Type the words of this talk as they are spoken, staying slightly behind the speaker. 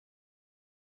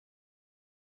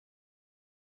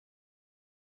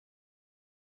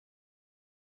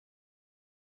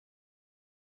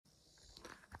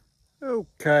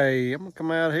Okay, I'm gonna come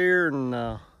out here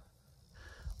and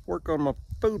work on my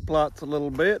food plots a little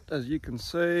bit. As you can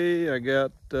see, I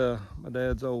got my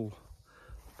dad's old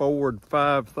Ford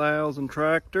 5000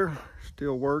 tractor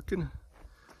still working.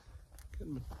 Got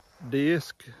my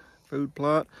disc, food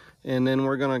plot, and then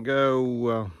we're gonna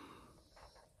go,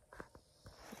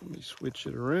 let me switch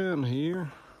it around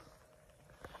here.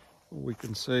 We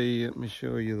can see, let me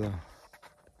show you the,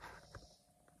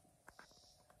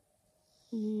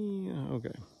 yeah,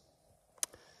 okay.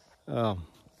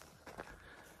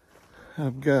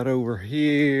 I've got over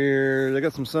here, I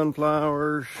got some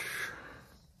sunflowers,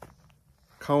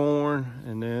 corn,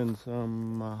 and then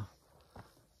some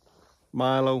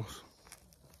Milos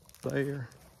there.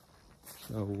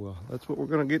 So that's what we're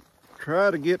gonna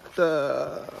try to get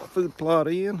food plot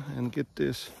in and get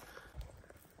this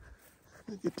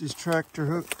tractor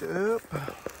hooked up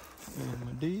and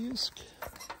my disc.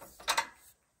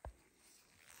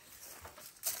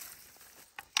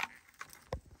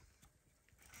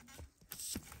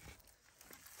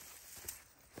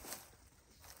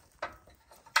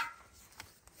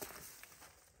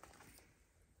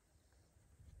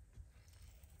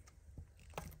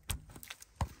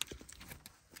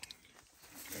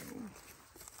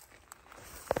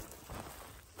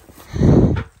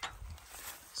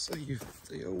 See if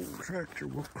the old tractor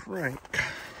will crank.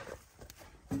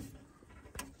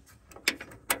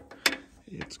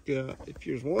 It's got, if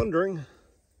you're wondering,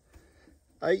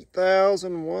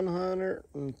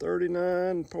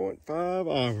 8,139.5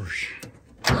 hours.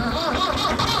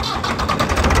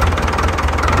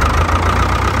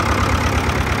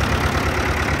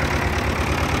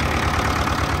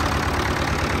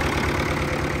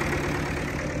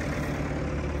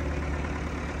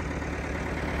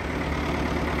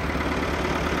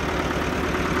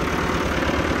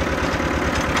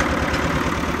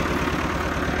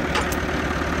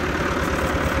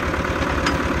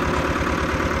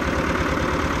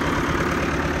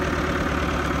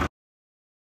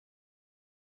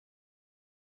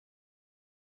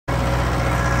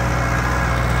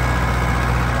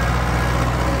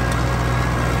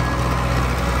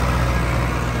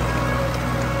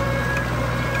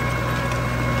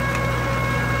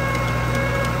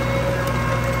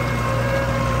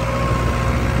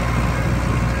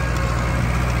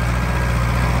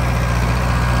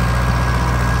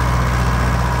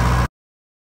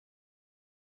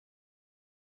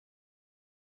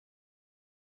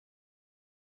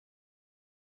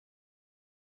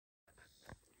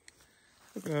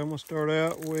 Okay, I'm gonna start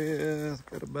out with,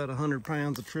 got about 100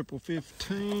 pounds of triple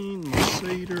 15, my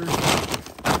cedar.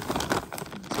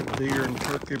 It's a deer and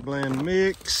turkey blend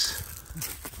mix,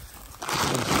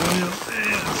 as well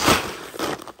as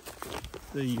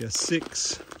the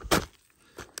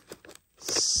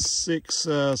six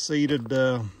seeded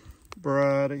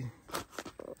variety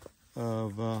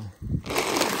of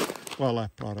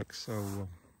wildlife products. So we'll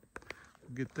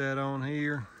get that on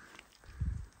here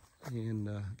and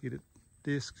get it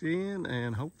discs in,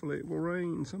 and hopefully it will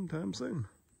rain sometime soon.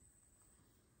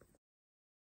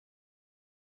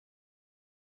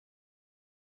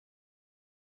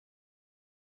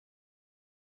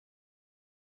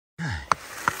 Okay.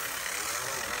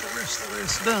 The rest of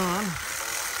this done.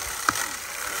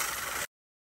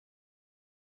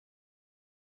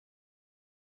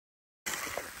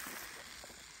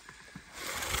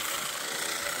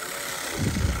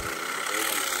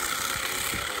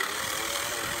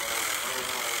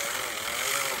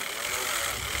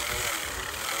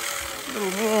 A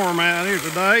little warm out here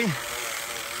today.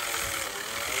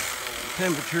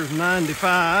 Temperature's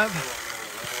 95.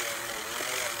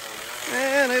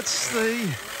 And it's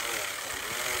the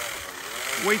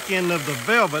weekend of the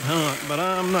velvet hunt, but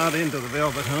I'm not into the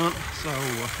velvet hunt, so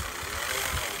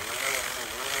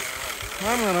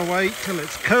I'm gonna wait till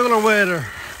it's cooler weather.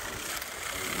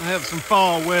 I have some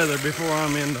fall weather before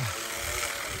I'm into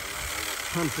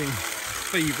hunting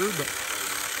fever, but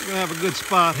we're gonna have a good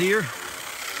spot here.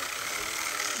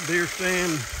 Deer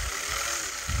stand,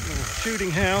 little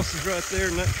shooting house is right there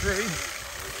in that tree.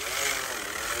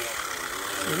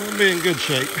 We're gonna be in good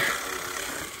shape.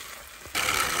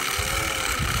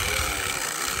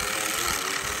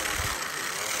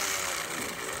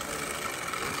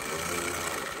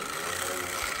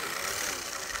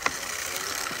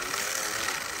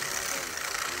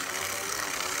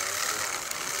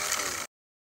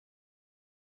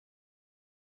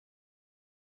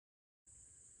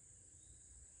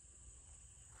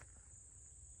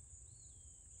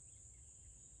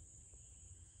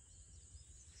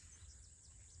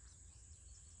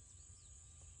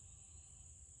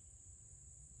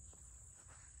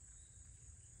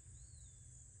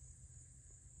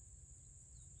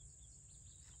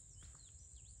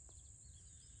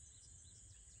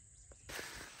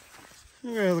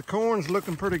 Yeah, the corn's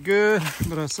looking pretty good,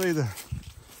 but I see the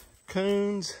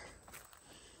coons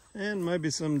and maybe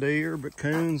some deer, but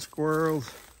coons,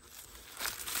 squirrels,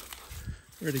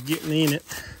 really getting in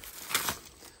it.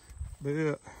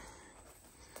 But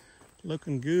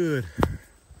looking good.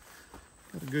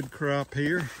 Got a good crop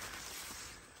here.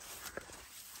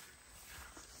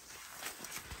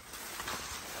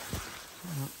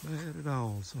 Not bad at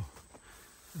all. So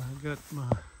I got my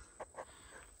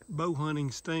bow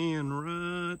hunting stand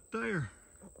right there.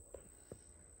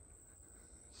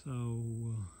 So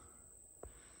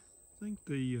I think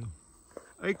the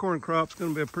acorn crop's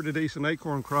going to be a pretty decent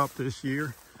acorn crop this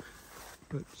year.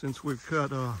 But since we've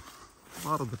cut a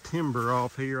lot of the timber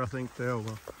off here, I think the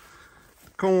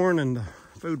corn and the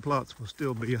food plots will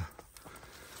still be a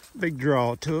big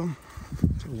draw to them.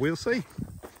 So we'll see.